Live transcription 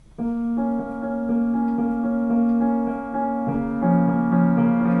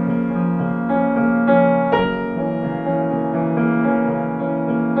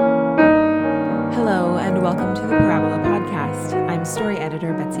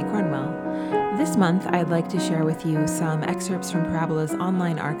Betsy Cornwell. This month, I'd like to share with you some excerpts from Parabola's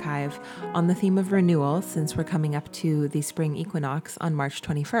online archive on the theme of renewal, since we're coming up to the spring equinox on March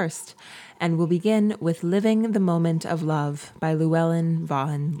 21st. And we'll begin with Living the Moment of Love by Llewellyn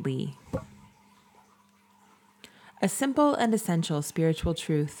Vaughan Lee. A simple and essential spiritual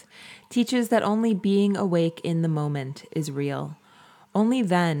truth teaches that only being awake in the moment is real. Only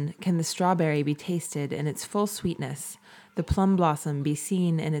then can the strawberry be tasted in its full sweetness, the plum blossom be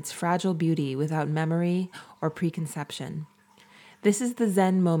seen in its fragile beauty without memory or preconception. This is the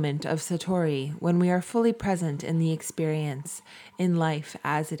Zen moment of Satori, when we are fully present in the experience, in life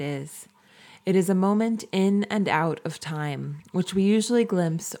as it is. It is a moment in and out of time, which we usually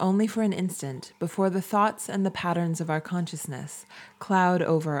glimpse only for an instant before the thoughts and the patterns of our consciousness cloud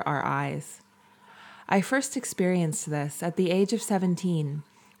over our eyes. I first experienced this at the age of 17,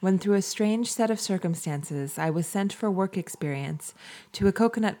 when through a strange set of circumstances I was sent for work experience to a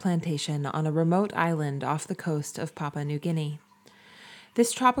coconut plantation on a remote island off the coast of Papua New Guinea.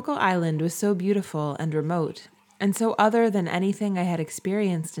 This tropical island was so beautiful and remote, and so other than anything I had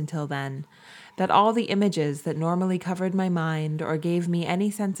experienced until then, that all the images that normally covered my mind or gave me any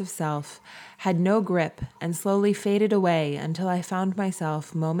sense of self had no grip and slowly faded away until I found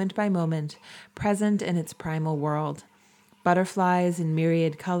myself, moment by moment, present in its primal world. Butterflies in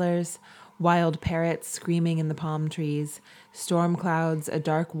myriad colors, wild parrots screaming in the palm trees, storm clouds a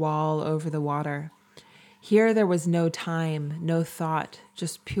dark wall over the water. Here there was no time, no thought,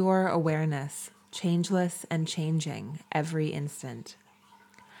 just pure awareness, changeless and changing every instant.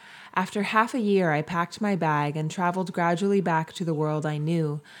 After half a year, I packed my bag and traveled gradually back to the world I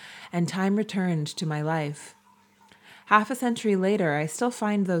knew, and time returned to my life. Half a century later, I still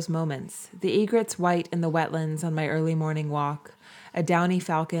find those moments, the egrets white in the wetlands on my early morning walk, a downy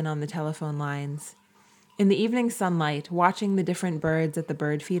falcon on the telephone lines. In the evening sunlight, watching the different birds at the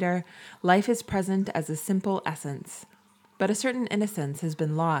bird feeder, life is present as a simple essence. But a certain innocence has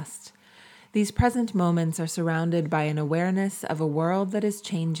been lost. These present moments are surrounded by an awareness of a world that is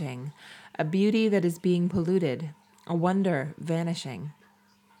changing, a beauty that is being polluted, a wonder vanishing.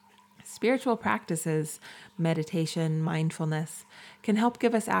 Spiritual practices, meditation, mindfulness, can help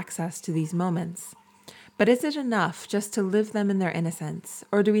give us access to these moments. But is it enough just to live them in their innocence,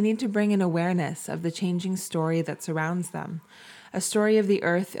 or do we need to bring an awareness of the changing story that surrounds them? A story of the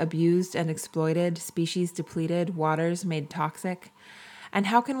earth abused and exploited, species depleted, waters made toxic? And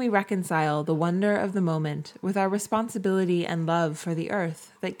how can we reconcile the wonder of the moment with our responsibility and love for the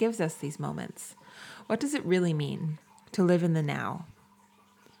earth that gives us these moments? What does it really mean to live in the now?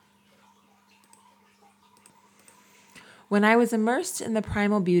 When I was immersed in the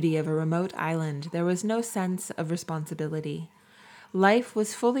primal beauty of a remote island, there was no sense of responsibility. Life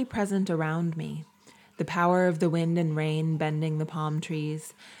was fully present around me. The power of the wind and rain bending the palm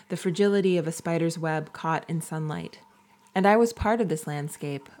trees, the fragility of a spider's web caught in sunlight. And I was part of this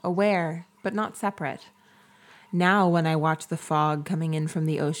landscape, aware, but not separate. Now, when I watch the fog coming in from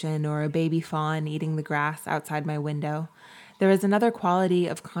the ocean or a baby fawn eating the grass outside my window, there is another quality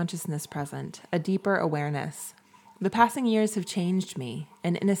of consciousness present, a deeper awareness. The passing years have changed me,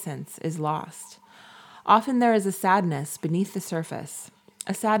 and innocence is lost. Often there is a sadness beneath the surface,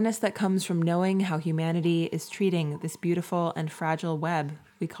 a sadness that comes from knowing how humanity is treating this beautiful and fragile web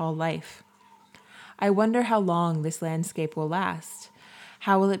we call life. I wonder how long this landscape will last.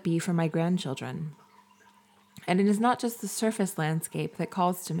 How will it be for my grandchildren? And it is not just the surface landscape that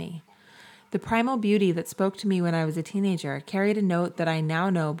calls to me. The primal beauty that spoke to me when I was a teenager carried a note that I now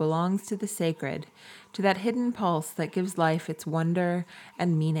know belongs to the sacred, to that hidden pulse that gives life its wonder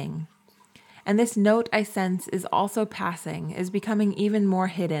and meaning. And this note, I sense, is also passing, is becoming even more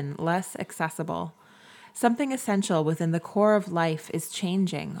hidden, less accessible. Something essential within the core of life is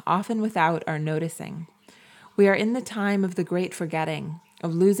changing, often without our noticing. We are in the time of the great forgetting,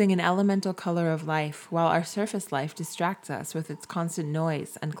 of losing an elemental color of life, while our surface life distracts us with its constant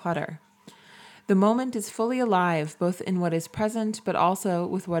noise and clutter. The moment is fully alive, both in what is present, but also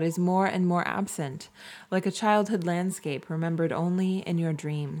with what is more and more absent, like a childhood landscape remembered only in your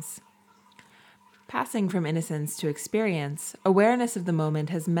dreams. Passing from innocence to experience, awareness of the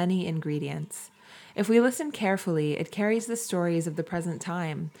moment has many ingredients. If we listen carefully, it carries the stories of the present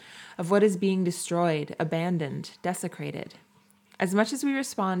time, of what is being destroyed, abandoned, desecrated. As much as we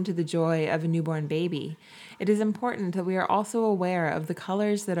respond to the joy of a newborn baby, it is important that we are also aware of the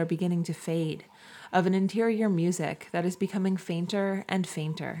colors that are beginning to fade, of an interior music that is becoming fainter and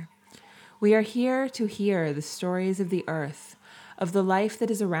fainter. We are here to hear the stories of the earth, of the life that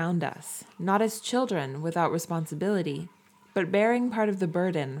is around us, not as children without responsibility, but bearing part of the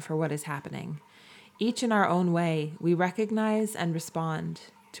burden for what is happening. Each in our own way, we recognize and respond.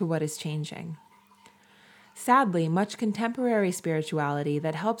 to what is changing. Sadly, much contemporary spirituality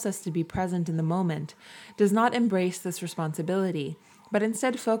that helps us to be present in the moment does not embrace this responsibility, but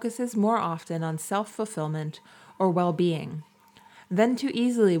instead focuses more often on self-fulfillment or well-being. Then too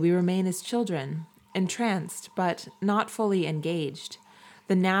easily we remain as children, entranced but not fully engaged.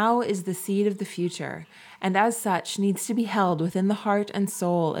 The now is the seed of the future, and as such needs to be held within the heart and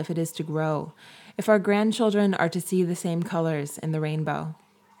soul if it is to grow, if our grandchildren are to see the same colors in the rainbow.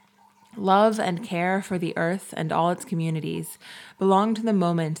 Love and care for the earth and all its communities belong to the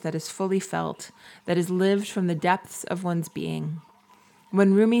moment that is fully felt, that is lived from the depths of one's being.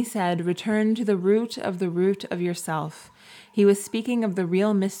 When Rumi said, "Return to the root of yourself," he was speaking of the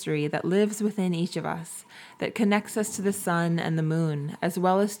real mystery that lives within each of us, that connects us to the sun and the moon, as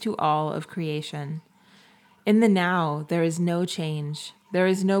well as to all of creation. In the now, there is no change. There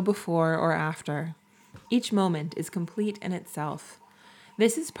is no before or after. Each moment is complete in itself.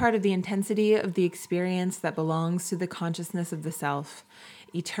 This is part of the intensity of the experience that belongs to the consciousness of the self,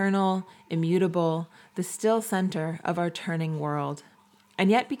 eternal, immutable, the still center of our turning world. And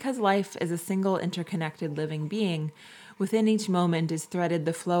yet, because life is a single interconnected living being, within each moment is threaded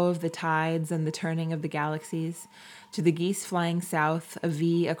the flow of the tides and the turning of the galaxies, to the geese flying south, a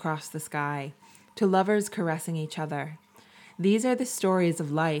V across the sky, to lovers caressing each other. These are the stories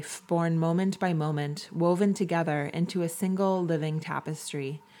of life, born moment by moment, woven together into a single living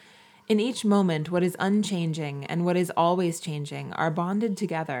tapestry. In each moment, what is unchanging and what is always changing are bonded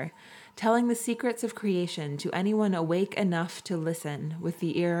together, telling the secrets of creation to anyone awake enough to listen with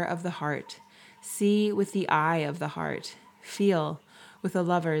the ear of the heart, see with the eye of the heart, feel with a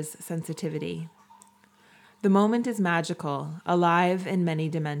lover's sensitivity. The moment is magical, alive in many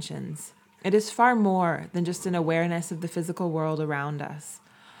dimensions. It is far more than just an awareness of the physical world around us.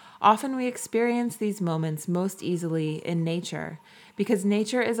 Often we experience these moments most easily in nature, because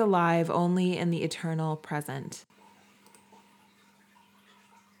nature is alive only in the eternal present.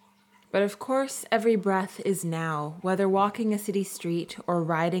 But of course, every breath is now, whether walking a city street or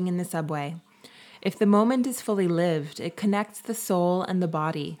riding in the subway. If the moment is fully lived, it connects the soul and the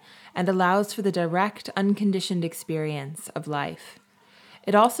body and allows for the direct, unconditioned experience of life.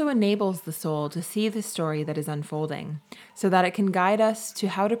 It also enables the soul to see the story that is unfolding, so that it can guide us to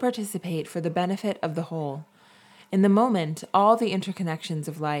how to participate for the benefit of the whole. In the moment, all the interconnections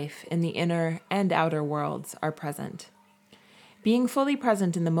of life in the inner and outer worlds are present. Being fully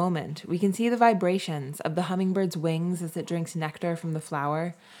present in the moment, we can see the vibrations of the hummingbird's wings as it drinks nectar from the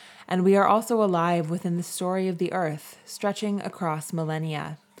flower, and we are also alive within the story of the earth, stretching across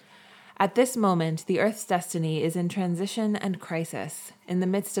millennia. At this moment, the Earth's destiny is in transition and crisis, in the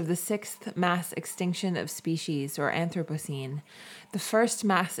midst of the 6th mass extinction of species, or Anthropocene, the first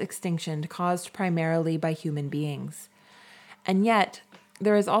mass extinction caused primarily by human beings. And yet,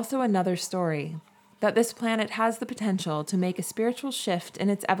 there is also another story, that this planet has the potential to make a spiritual shift in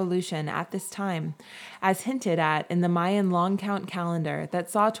its evolution at this time, as hinted at in the Mayan long count calendar that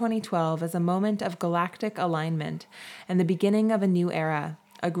saw 2012 as a moment of galactic alignment and the beginning of a new era,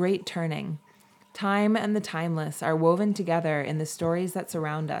 a great turning. Time and the timeless are woven together in the stories that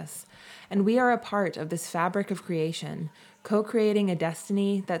surround us, and we are a part of this fabric of creation, co-creating a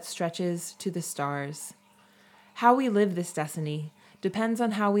destiny that stretches to the stars. How we live this destiny depends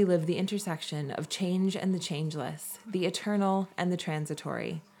on how we live the intersection of change and the changeless, the eternal and the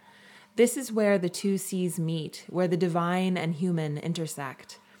transitory. This is where the two seas meet, where the divine and human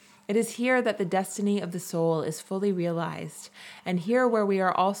intersect. It is here that the destiny of the soul is fully realized, and here where we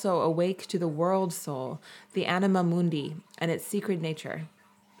are also awake to the world soul, the anima mundi, and its secret nature.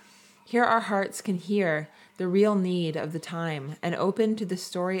 Here our hearts can hear the real need of the time and open to the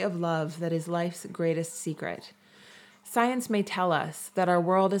story of love that is life's greatest secret. Science may tell us that our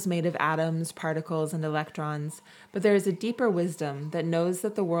world is made of atoms, particles, and electrons, but there is a deeper wisdom that knows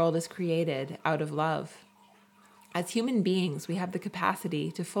that the world is created out of love. As human beings, we have the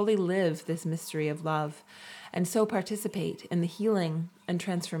capacity to fully live this mystery of love, and so participate in the healing and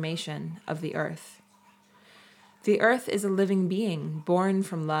transformation of the earth. The earth is a living being, born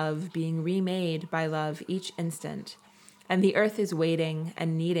from love, being remade by love each instant, and the earth is waiting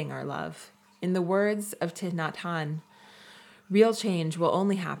and needing our love. In the words of Thich Nhat Hanh, real change will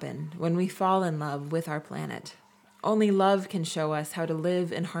only happen when we fall in love with our planet. Only love can show us how to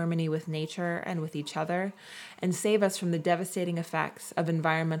live in harmony with nature and with each other, and save us from the devastating effects of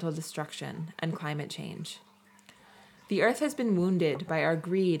environmental destruction and climate change. The earth has been wounded by our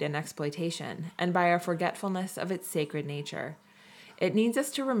greed and exploitation, and by our forgetfulness of its sacred nature. It needs us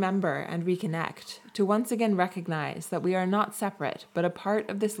to remember and reconnect, to once again recognize that we are not separate, but a part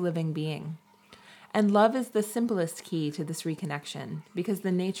of this living being. And love is the simplest key to this reconnection, because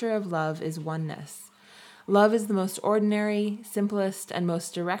the nature of love is oneness. Love is the most ordinary, simplest, and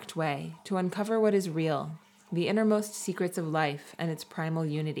most direct way to uncover what is real, the innermost secrets of life and its primal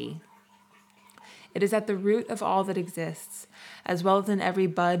unity. It is at the root of all that exists, as well as in every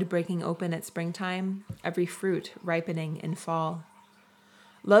bud breaking open at springtime, every fruit ripening in fall.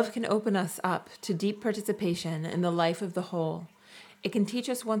 Love can open us up to deep participation in the life of the whole. It can teach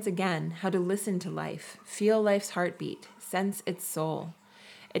us once again how to listen to life, feel life's heartbeat, sense its soul.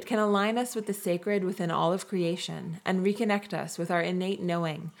 It can align us with the sacred within all of creation and reconnect us with our innate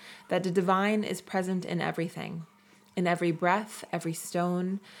knowing that the divine is present in everything, in every breath, every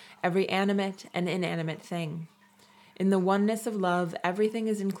stone, every animate and inanimate thing. In the oneness of love, everything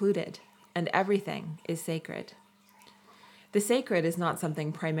is included, and everything is sacred. The sacred is not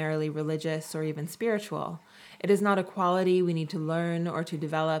something primarily religious or even spiritual. It is not a quality we need to learn or to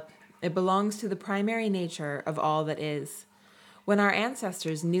develop. It belongs to the primary nature of all that is. When our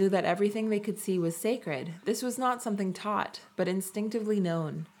ancestors knew that everything they could see was sacred, this was not something taught, but instinctively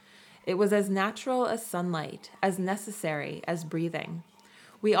known. It was as natural as sunlight, as necessary as breathing.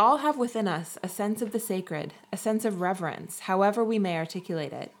 We all have within us a sense of the sacred, a sense of reverence, however we may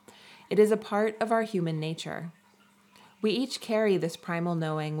articulate it. It is a part of our human nature. We each carry this primal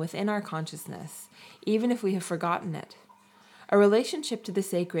knowing within our consciousness, even if we have forgotten it. A relationship to the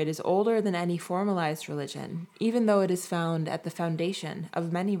sacred is older than any formalized religion, even though it is found at the foundation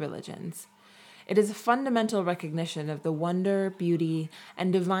of many religions. It is a fundamental recognition of the wonder, beauty,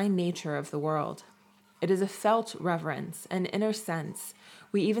 and divine nature of the world. It is a felt reverence, an inner sense.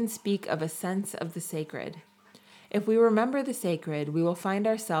 We even speak of a sense of the sacred. If we remember the sacred, we will find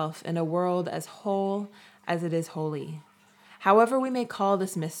ourselves in a world as whole as it is holy. However we may call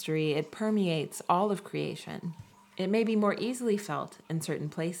this mystery, it permeates all of creation. It may be more easily felt in certain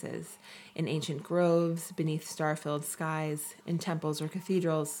places, in ancient groves, beneath star-filled skies, in temples or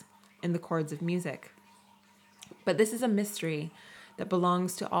cathedrals, in the chords of music. But this is a mystery that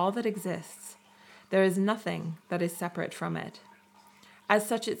belongs to all that exists. There is nothing that is separate from it. As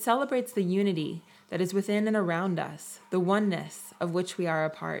such, it celebrates the unity that is within and around us, the oneness of which we are a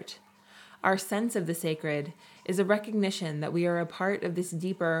part. Our sense of the sacred is a recognition that we are a part of this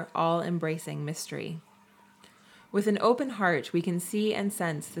deeper, all-embracing mystery. With an open heart, we can see and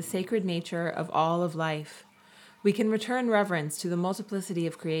sense the sacred nature of all of life. We can return reverence to the multiplicity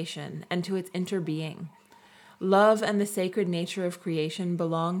of creation and to its interbeing. Love and the sacred nature of creation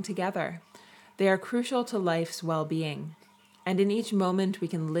belong together. They are crucial to life's well-being. And in each moment, we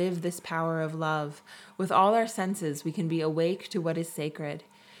can live this power of love. With all our senses, we can be awake to what is sacred.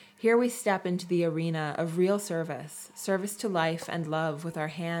 Here we step into the arena of real service, service to life and love with our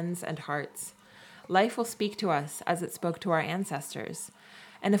hands and hearts. Life will speak to us as it spoke to our ancestors.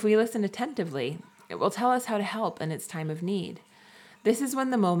 And if we listen attentively, it will tell us how to help in its time of need. This is when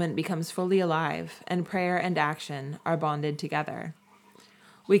the moment becomes fully alive and prayer and action are bonded together.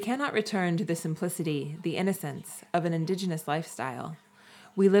 We cannot return to the simplicity, the innocence of an indigenous lifestyle.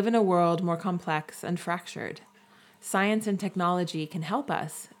 We live in a world more complex and fractured. Science and technology can help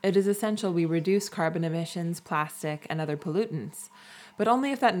us. It is essential we reduce carbon emissions, plastic, and other pollutants, but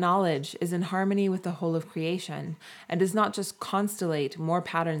only if that knowledge is in harmony with the whole of creation and does not just constellate more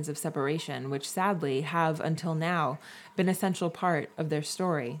patterns of separation, which sadly have, until now, been an essential part of their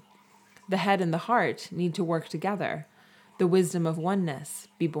story. The head and the heart need to work together. The wisdom of oneness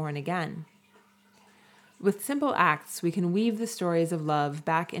be born again. With simple acts, we can weave the stories of love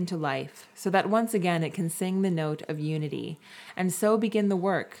back into life so that once again it can sing the note of unity and so begin the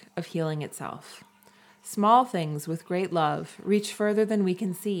work of healing itself. Small things with great love reach further than we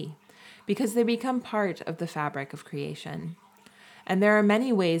can see because they become part of the fabric of creation. And there are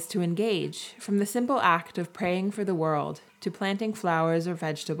many ways to engage, from the simple act of praying for the world to planting flowers or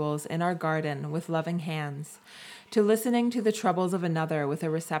vegetables in our garden with loving hands, to listening to the troubles of another with a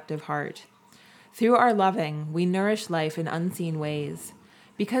receptive heart. Through our loving, we nourish life in unseen ways.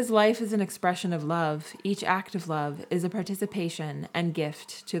 Because life is an expression of love, each act of love is a participation and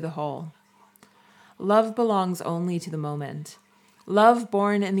gift to the whole. Love belongs only to the moment. Love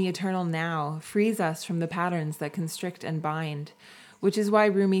born in the eternal now frees us from the patterns that constrict and bind, which is why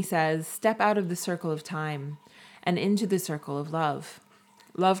Rumi says, "Step out of the circle of time and into the circle of love."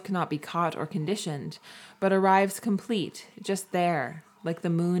 Love cannot be caught or conditioned, but arrives complete, just there, like the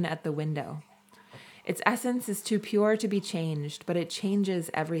moon at the window. Its essence is too pure to be changed, but it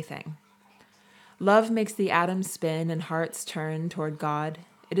changes everything. Love makes the atoms spin and hearts turn toward God.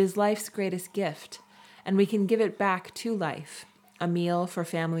 It is life's greatest gift, and we can give it back to life. A meal for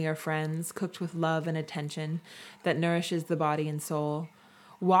family or friends, cooked with love and attention that nourishes the body and soul,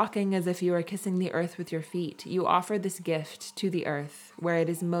 Walking as if you are kissing the earth with your feet, you offer this gift to the earth where it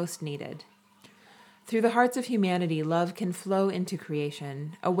is most needed. Through the hearts of humanity, love can flow into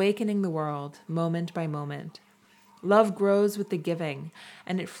creation, awakening the world moment by moment. Love grows with the giving,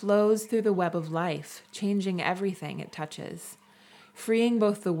 and it flows through the web of life, changing everything it touches, freeing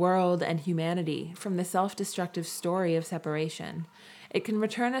both the world and humanity from the self-destructive story of separation. It can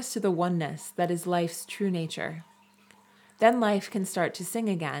return us to the oneness that is life's true nature. Then life can start to sing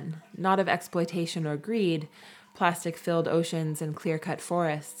again, not of exploitation or greed, plastic-filled oceans and clear-cut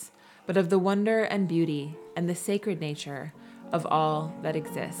forests, but of the wonder and beauty and the sacred nature of all that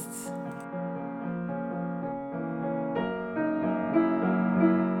exists.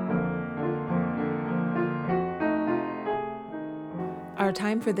 Our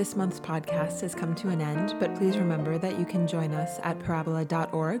time for this month's podcast has come to an end, but please remember that you can join us at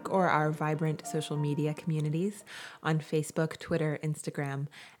parabola.org or our vibrant social media communities on Facebook, Twitter, Instagram,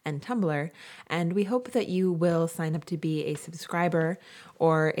 and Tumblr. And we hope that you will sign up to be a subscriber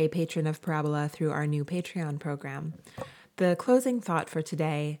or a patron of Parabola through our new Patreon program. The closing thought for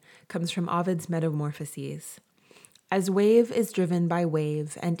today comes from Ovid's Metamorphoses. As wave is driven by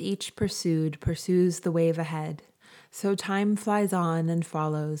wave, and each pursued pursues the wave ahead, so time flies on and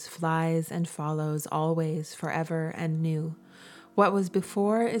follows, flies and follows, always, forever and new. What was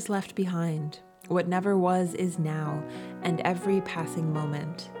before is left behind. What never was is now, and every passing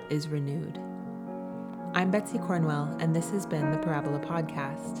moment is renewed. I'm Betsy Cornwell, and this has been the Parabola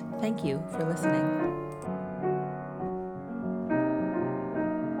Podcast. Thank you for listening.